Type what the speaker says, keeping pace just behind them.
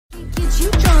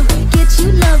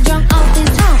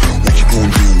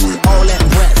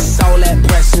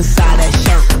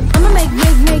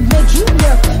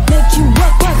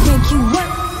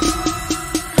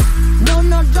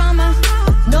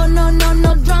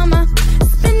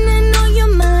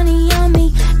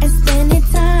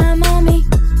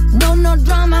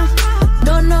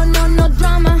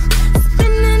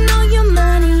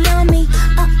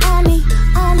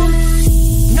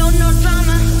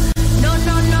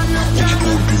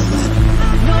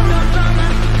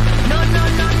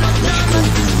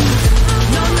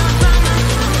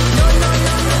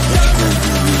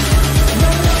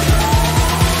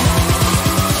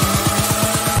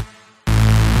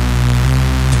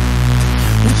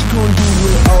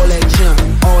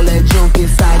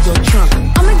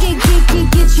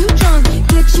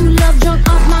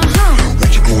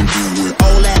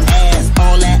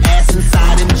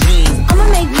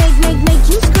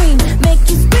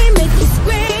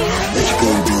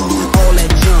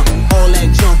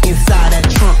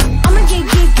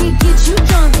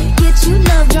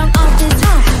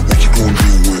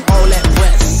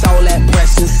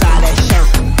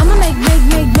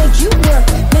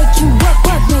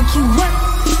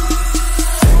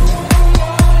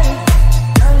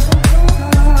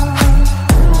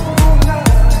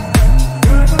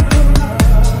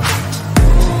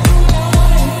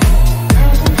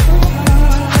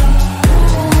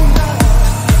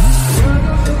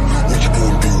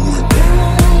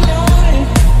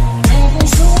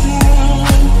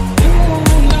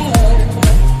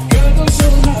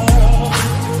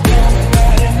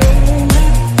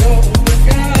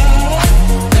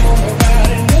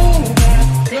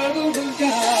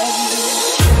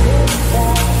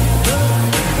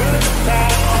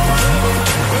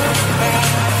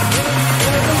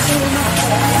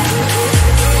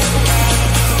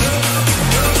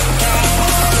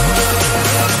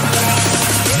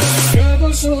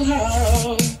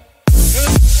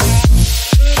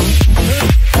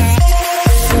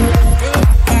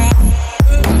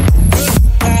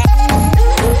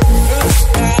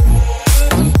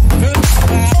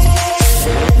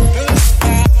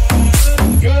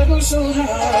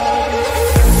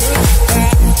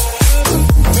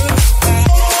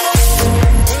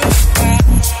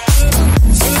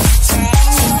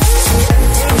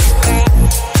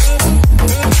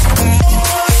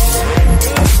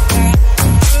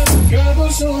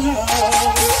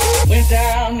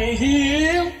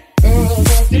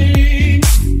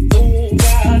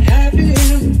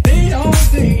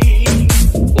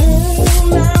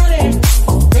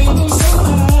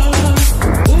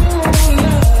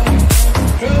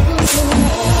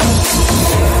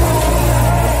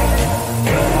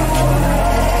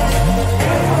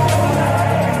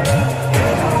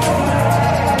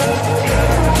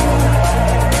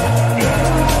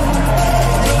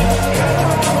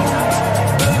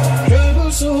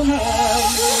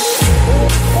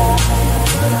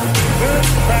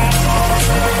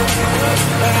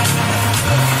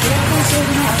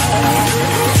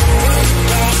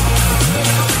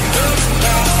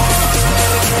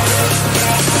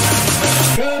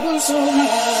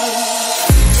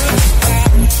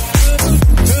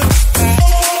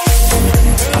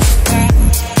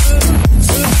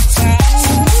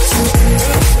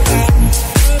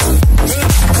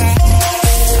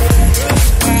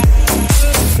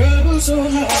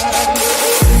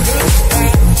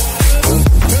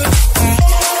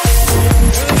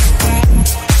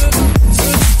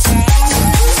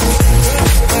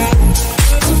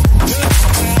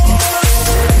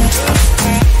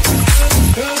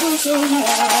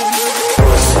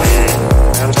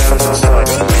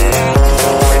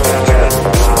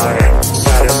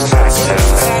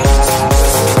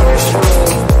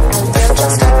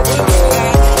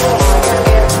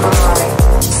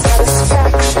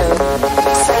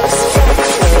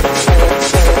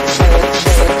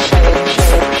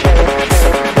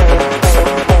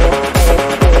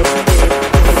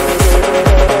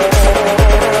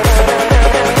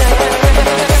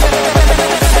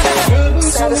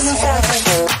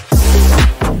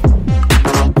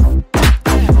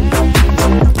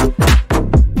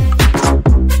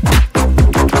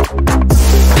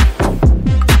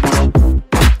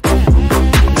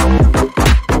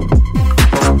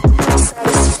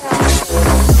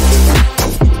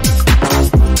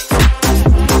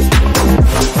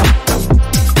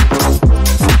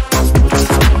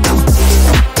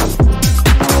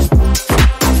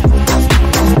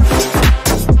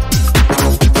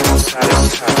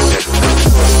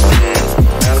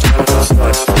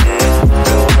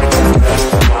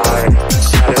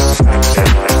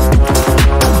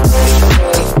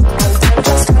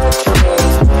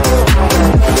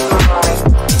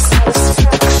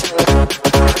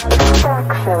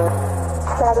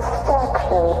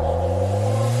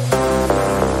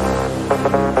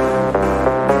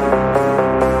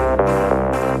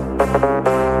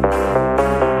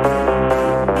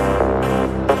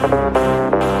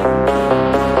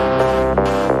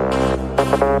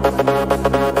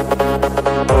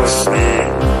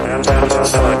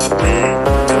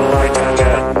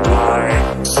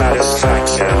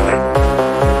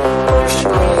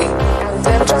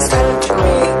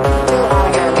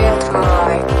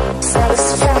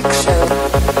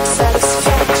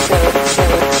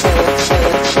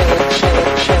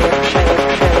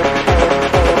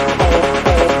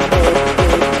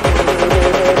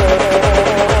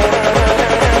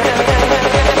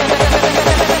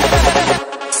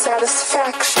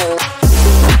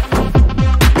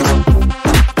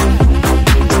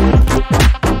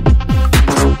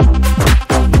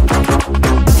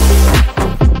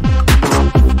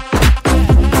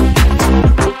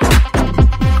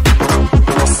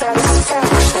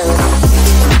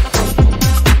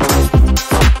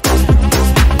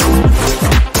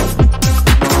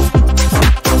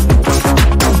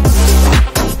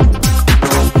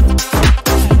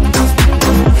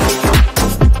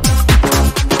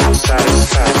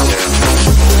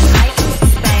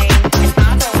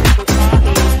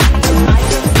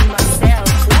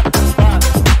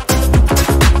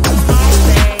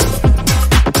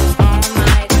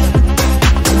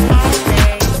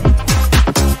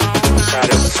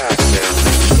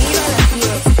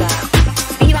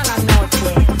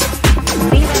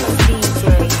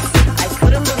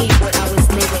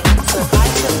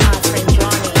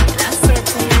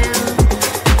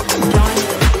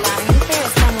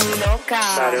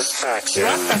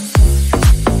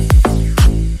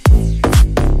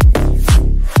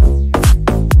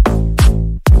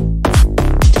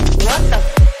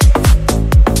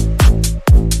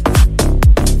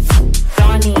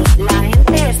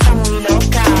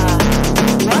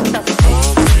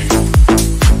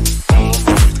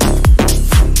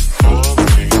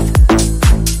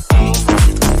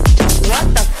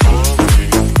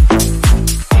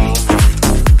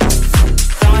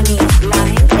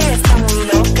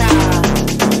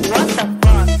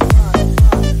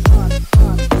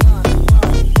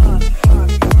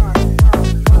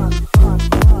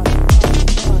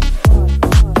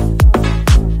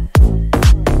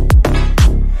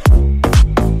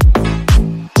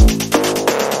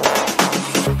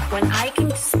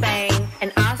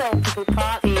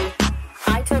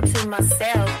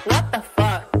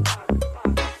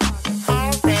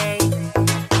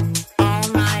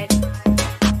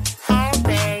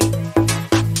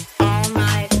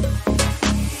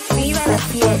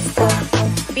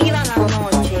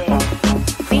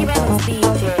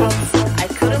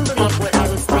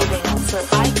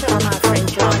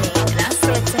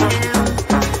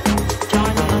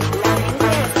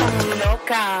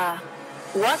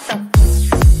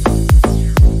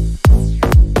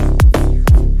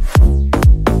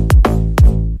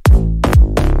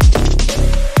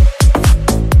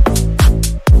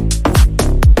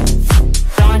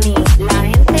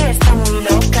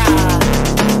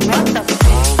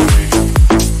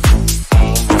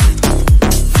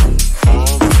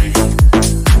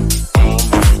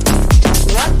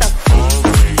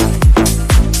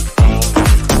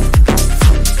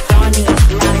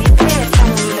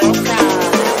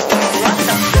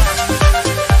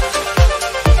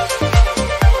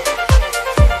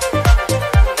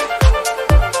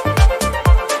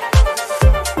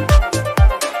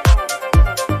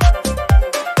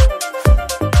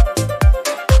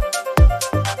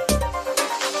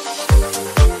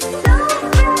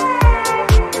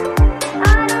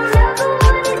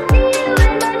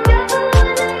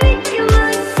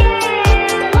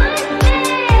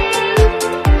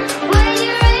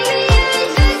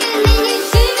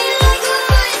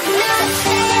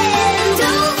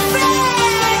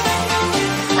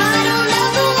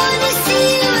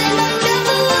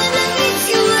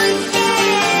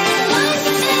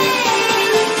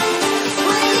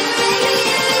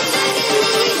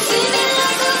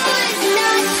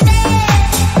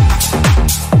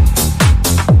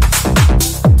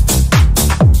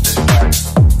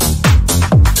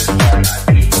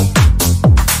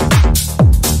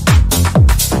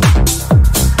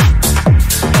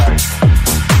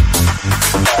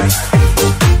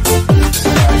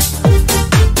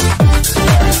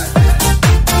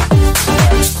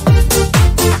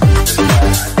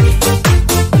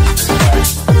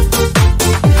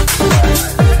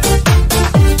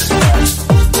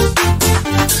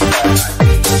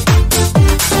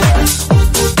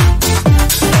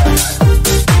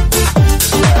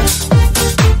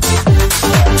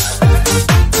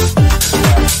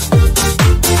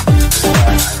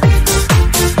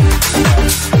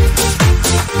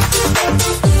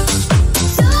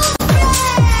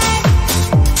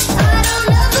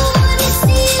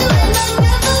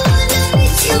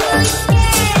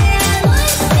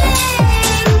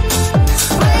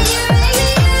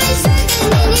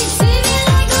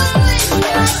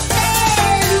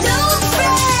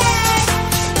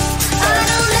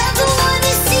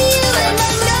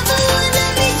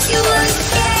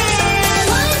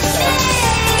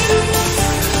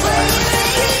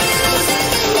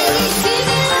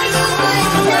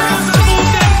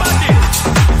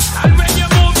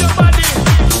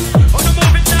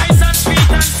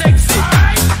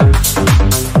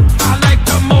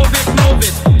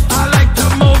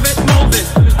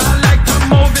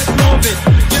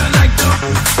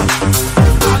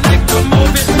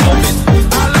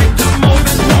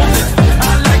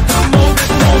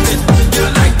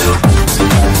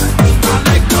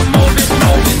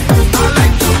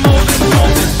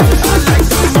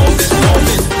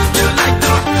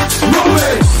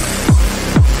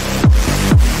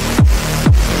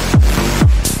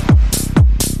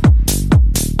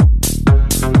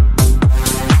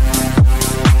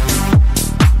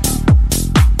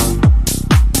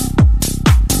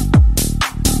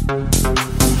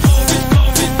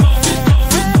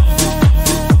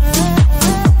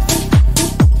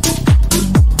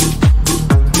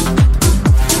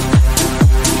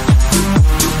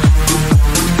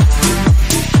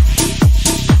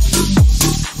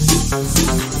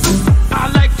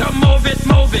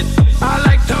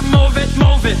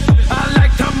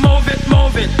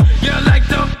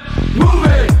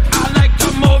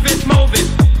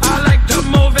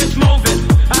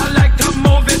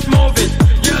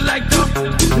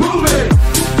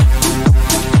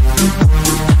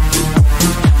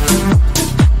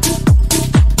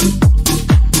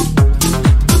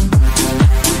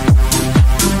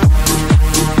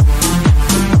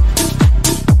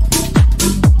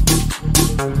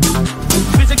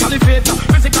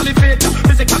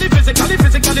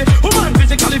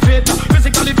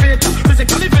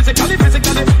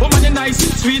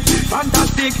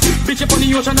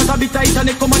ocean that's a big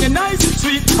Titanic. Come on, you nice,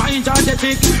 sweet, fine,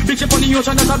 energetic. Bitch up on the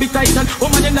ocean that's a big Titan. Oh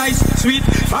man, you nice, sweet,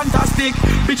 fantastic.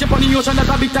 Bitch up on the ocean that's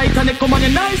a big Titanic. Come on, you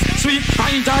nice, sweet,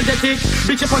 fine, energetic.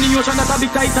 Bitch up on the ocean that's a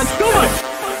big Titan. Come on.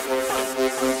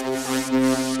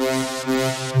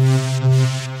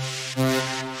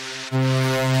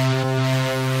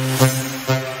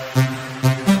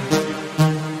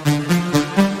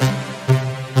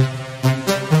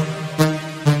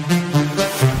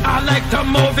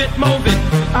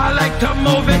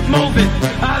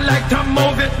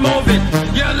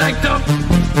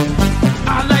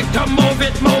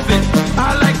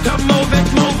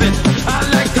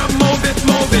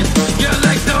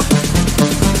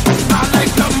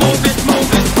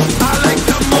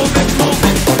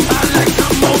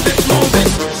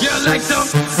 like to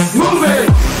move it.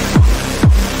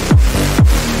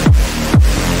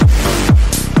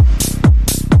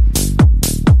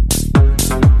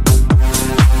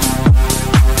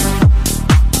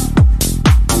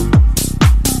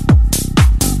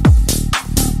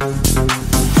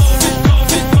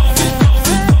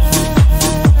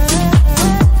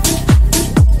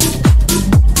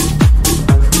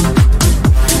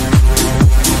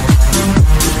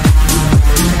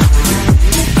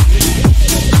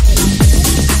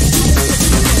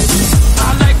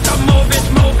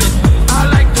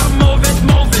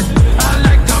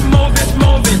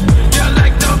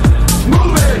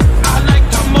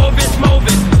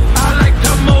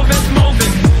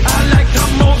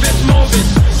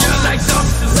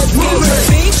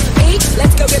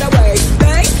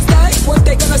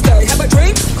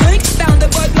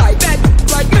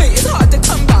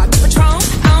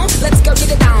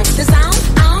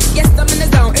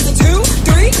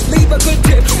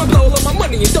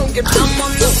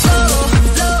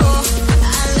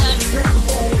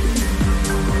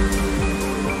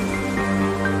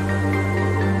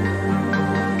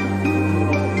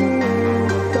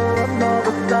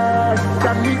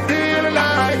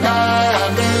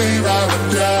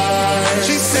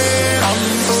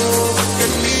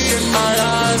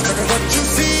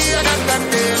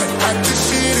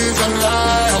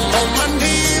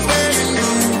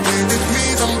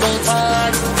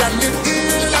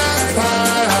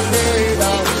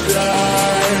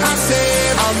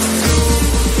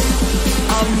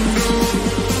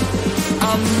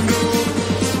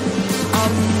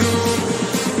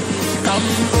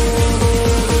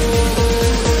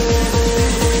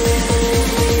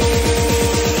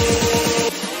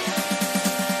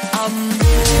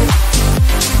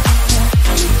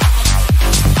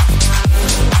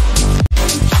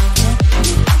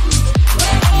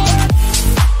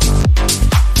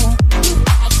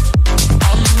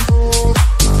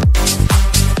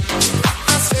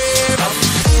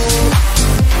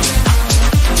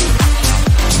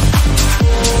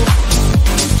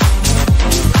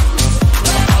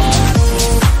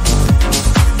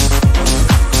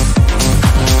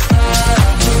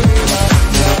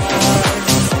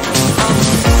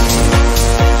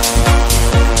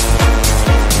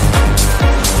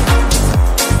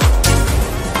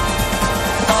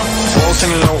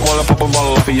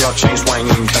 Chain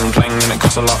swinging, clang clang, and it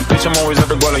costs a lot. Bitch, I'm always at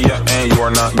the guala, yeah, and you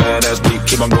are not badass deep.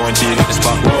 Keep on going till you hit the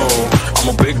spot. Whoa, I'm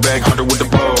a big bag hunter with the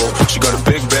bow. She got a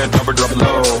big bed, drop it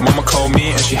low. Mama called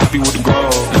me and she happy with the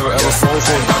grow. Never ever fall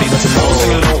for a body that's a no.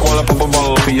 Singing low while I pop a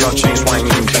ball up your chain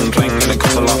swinging, clang clang, and it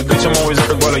costs a lot. Bitch, I'm always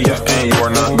at the guala, yeah, and you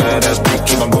are not badass deep.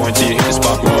 Keep on going till you hit the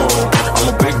spot. Whoa,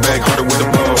 I'm a big bag hunter with the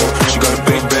bow. She got a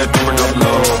big bed, drop it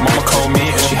low. Mama called me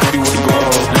and she happy with the grow.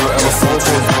 Never ever fall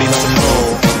for a body that's a no.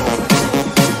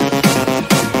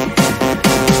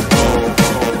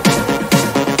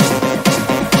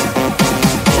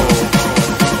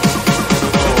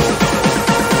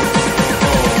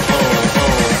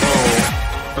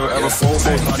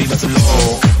 Body that's a no.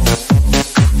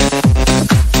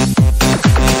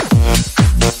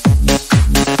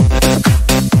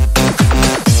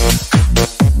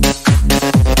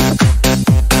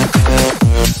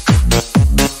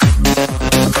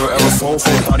 Ever fall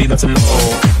for a body that's a no.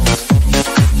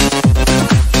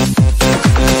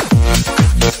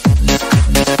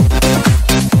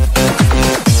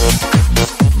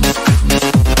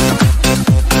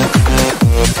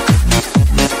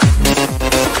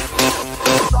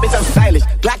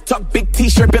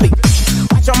 T-shirt Billy.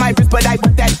 Watch on my wrist, but I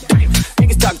want that dime.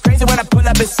 Niggas talk crazy when I pull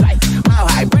up in sight. Wow,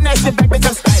 I bring that shit back, bitch,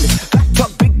 I'm stylish. Black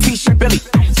talk, big T-shirt Billy.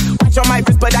 Watch on my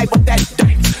wrist, but I want that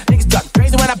dime. Niggas talk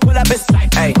crazy when I pull up in sight.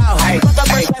 Hey, wow, I fuck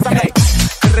up first class, I'm like,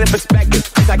 put it in perspective.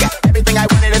 Cause I got everything I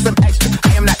wanted and some extra.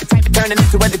 I am not the type to turn it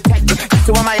into a detective. Got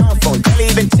to on my own phone, barely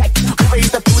even check.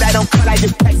 Overuse the food, I don't call, I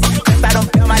just text. Cause I don't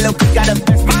feel my little bitch got a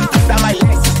best. Inside my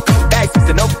legs, no bags,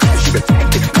 so no cash, she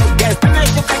protected. No gas, I'm like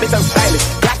the type, bitch, I'm stylish.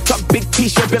 Big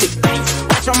T-shirt, Billy.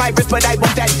 Watch on my wrist, but I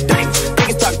want that dime.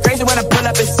 Niggas talk crazy when I pull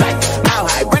up in sight. Now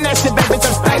I run that shit back, bitch,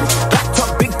 I'm stylish. Black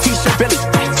talk, big T-shirt, Billy.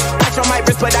 Watch on my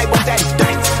wrist, but I want that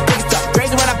dime. Niggas talk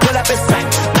crazy when I pull up in sight.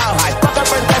 Now I fuck up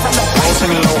first class, I'm the fight.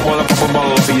 Singing low while I pop a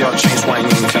ball up your chain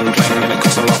swinging, clang clang, and it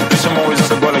costs a lot. Bitch, I'm always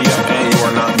at the guala, yeah, and you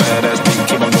are not badass deep.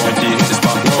 Keep on going till you hit the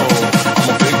spot. Whoa,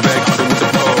 I'm a big bag hunter with the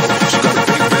bow. She got a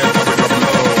big bed, drop it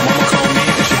low. Mama called me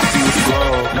and she happy with the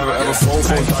glow. Never ever fall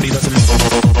for a body that's a no.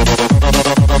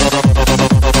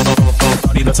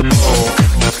 Body that's a no.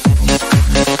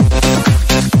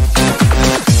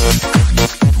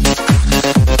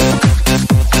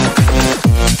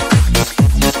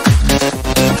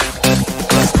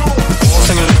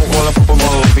 Singing low while I pop a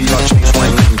ball up your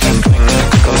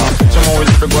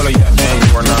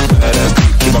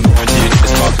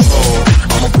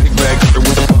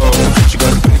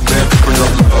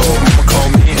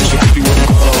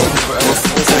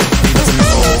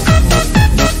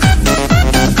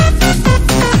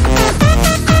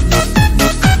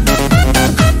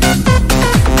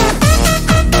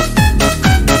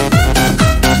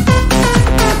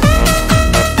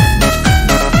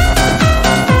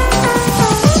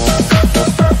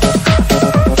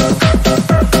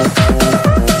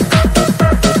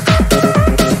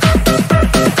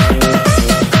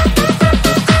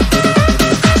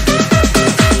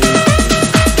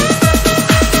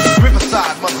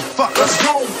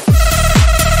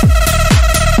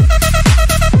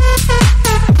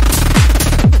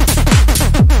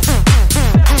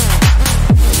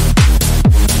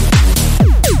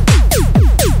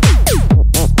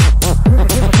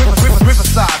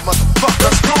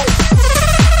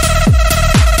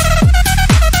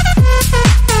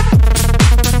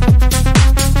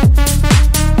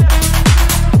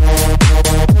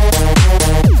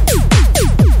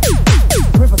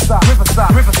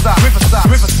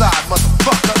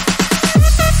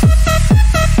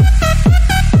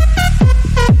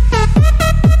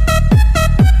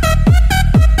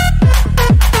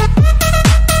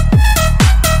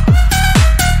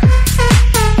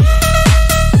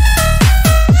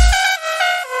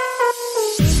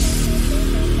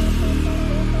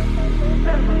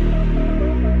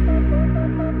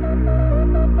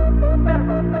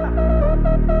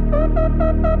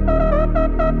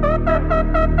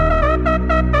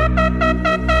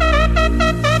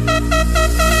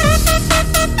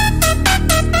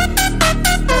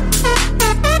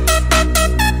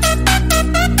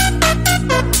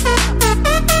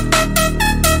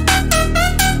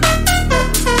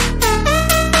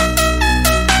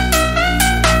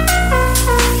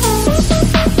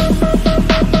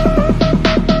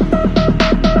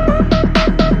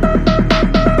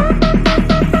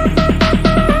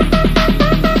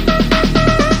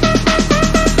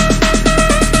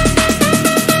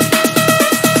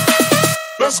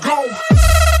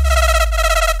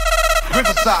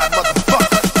Riverside,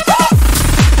 motherfucker.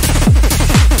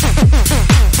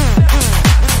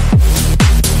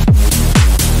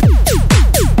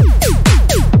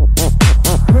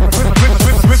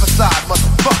 Riverside,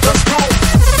 motherfucker. Let's go.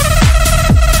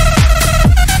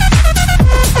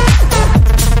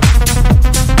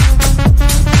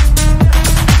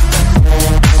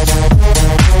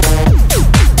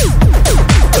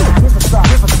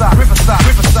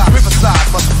 Riverside,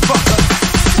 motherfucker.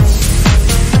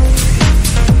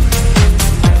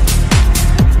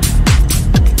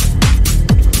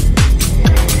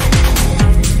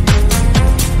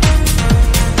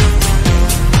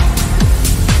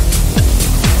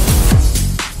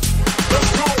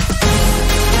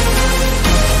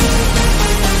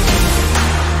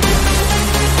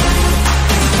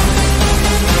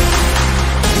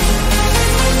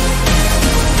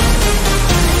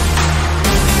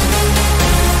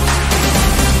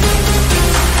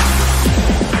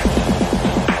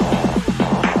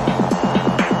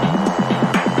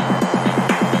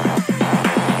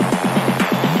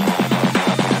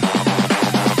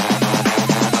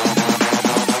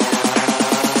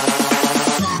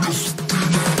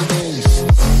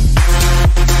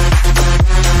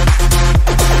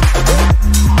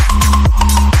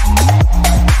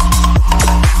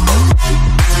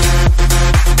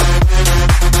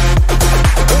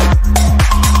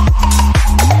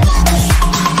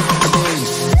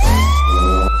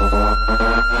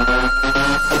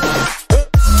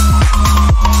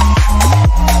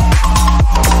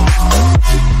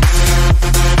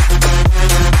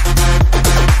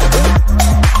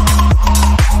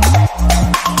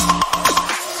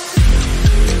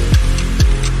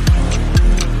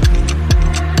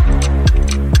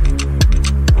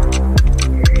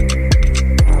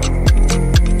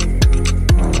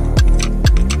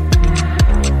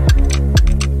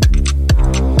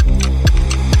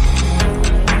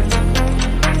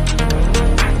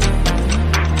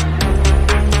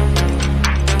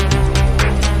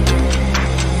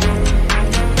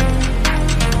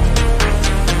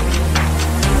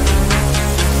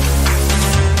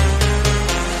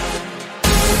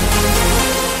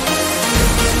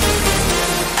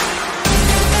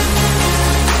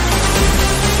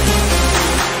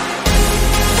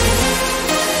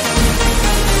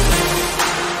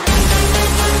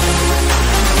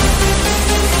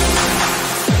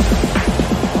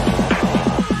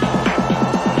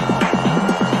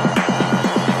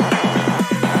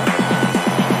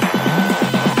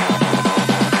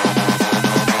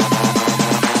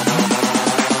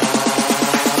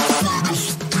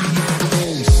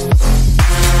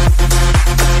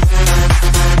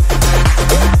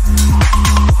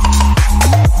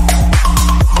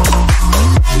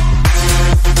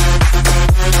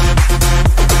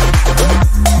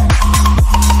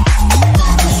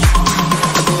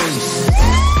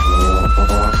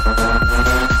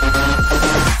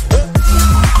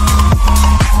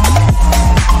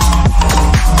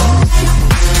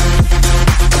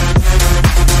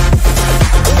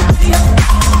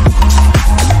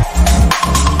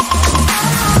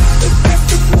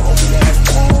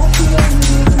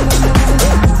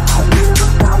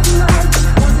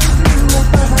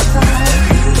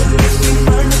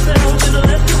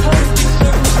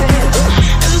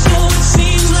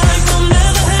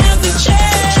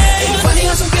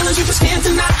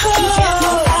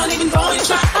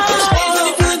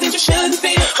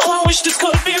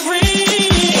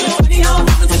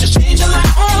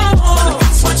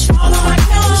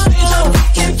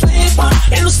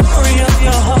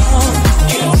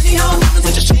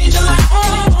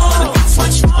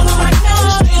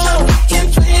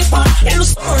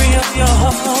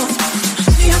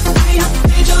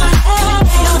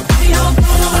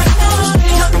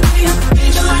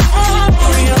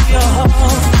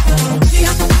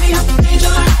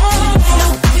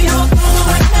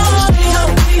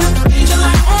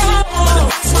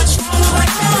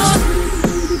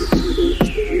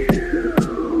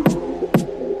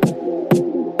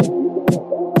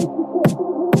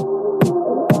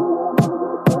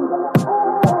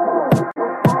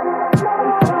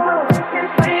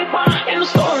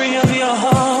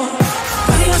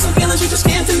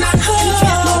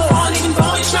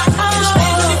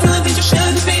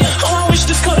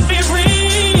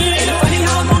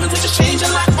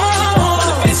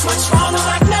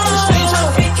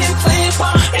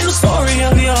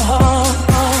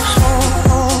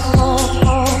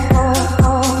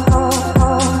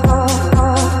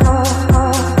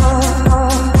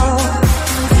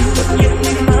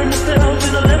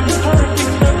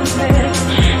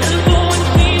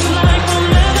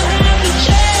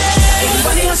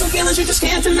 just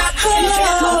can't deny. And you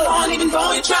can't move on even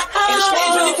though you try. It's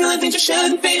strange when you're feeling things you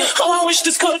shouldn't feel. Oh, I wish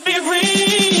this could be real.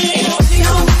 Ain't no see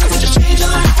how we just change your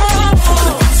life.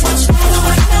 What's wrong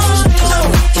right now?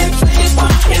 So we can play this part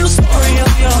in the story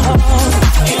of your heart.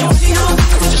 Ain't no see how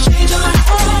we just change your life.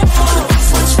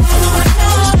 What's wrong right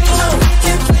now? So we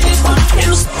can play this part in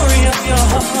the story of your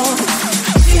heart.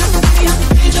 See how we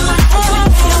change your life.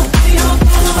 See how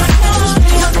right now?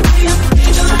 See how we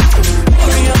change your life.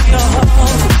 Story of your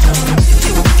heart.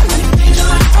 See how we change your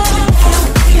life.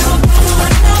 See how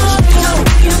right now? See how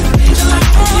we change your life.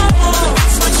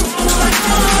 What's wrong right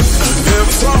now? I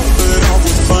never thought that I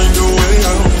would find a way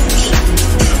out.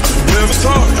 I never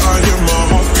thought I'd hear my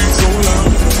heartbeat so loud.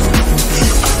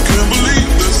 I can't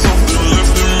believe there's something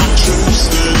left in my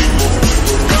chest anymore.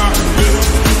 But goddamn,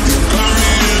 you got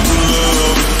me in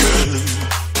love again.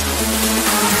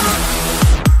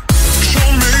 Show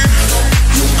me,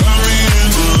 you got me in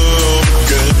love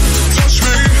again. Touch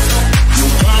me, you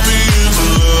got me in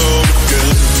love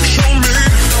again. Show me,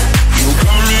 you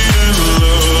got me in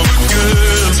love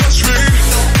again. Touch me,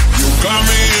 you got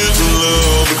me in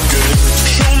love again.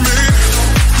 Show me,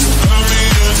 you got me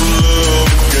in love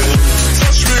again.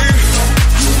 Touch me,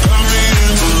 you got me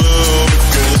in love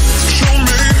again. Show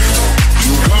me,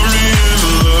 you got me in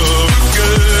love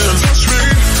again. Touch me,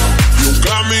 you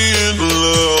got me in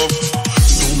love.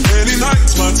 So many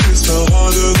nights my tears fell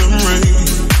harder than rain.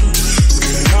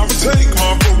 Scared I would take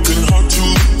my broken heart to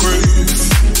the grave.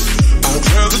 I'd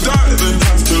rather die than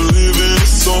have to live in a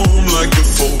storm like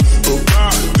before. But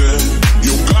goddamn,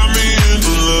 you got me in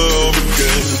love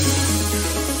again.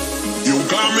 You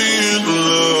got me in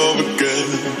love again.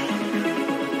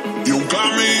 You got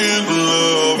me in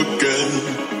love again.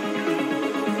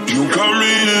 You got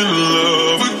me in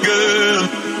love again.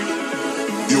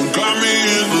 You got me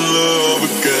in love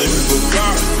again. But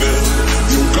goddamn,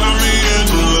 you got me in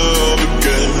love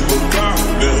again. But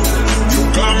goddamn, you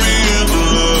got me in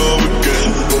love again.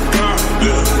 But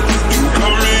goddamn, you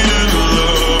got me in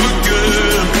love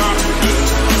again. Goddamn,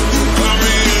 you got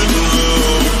me in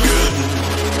love again.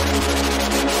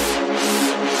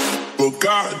 But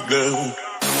goddamn.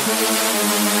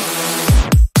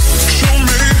 Show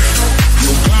me,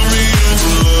 you got me in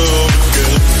love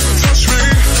again. Touch me,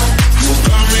 you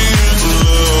got me in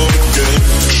love again.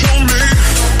 Show me,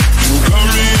 you got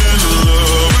me in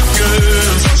love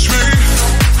again. Touch me,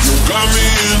 you got me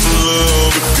in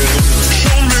love again.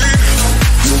 Show me,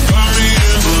 you got me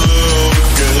in love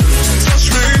again. Touch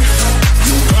me,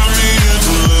 you got me in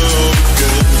love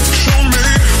again. Show me,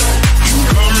 you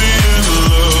got me in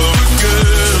love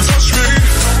again. Touch me,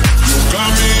 you got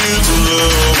me in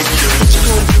love again. What you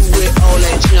gonna do with all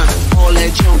that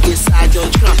junk inside your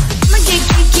trunk? I'ma get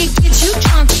you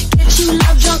drunk, get you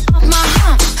love drunk off my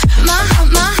hump, my hump,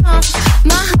 my hump,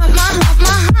 my hump, my hump,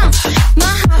 my hump,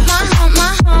 my hump, my hump,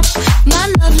 my hump, my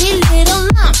lovely little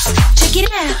lumps. Check it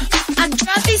out, I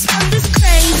drive these mothers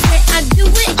crazy. I do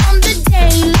it on the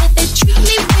daily. They treat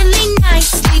me really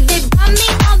nicely. They buy me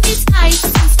all these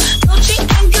ices, Dolce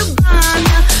and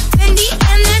Gabbana, Fendi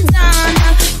and Adana.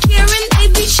 Karen, they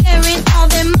be sharing all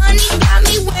their money, got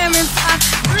me wearing fly.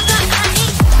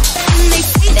 And they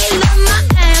say they love my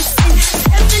ass and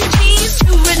 7 G's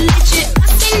to religion. I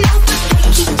say no, but they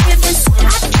keep giving, so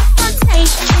I keep on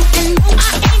taking. And no,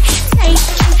 I ain't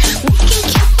taking. We can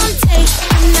keep on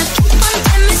taking. I keep on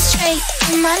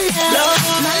demonstrating my love,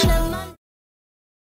 my love.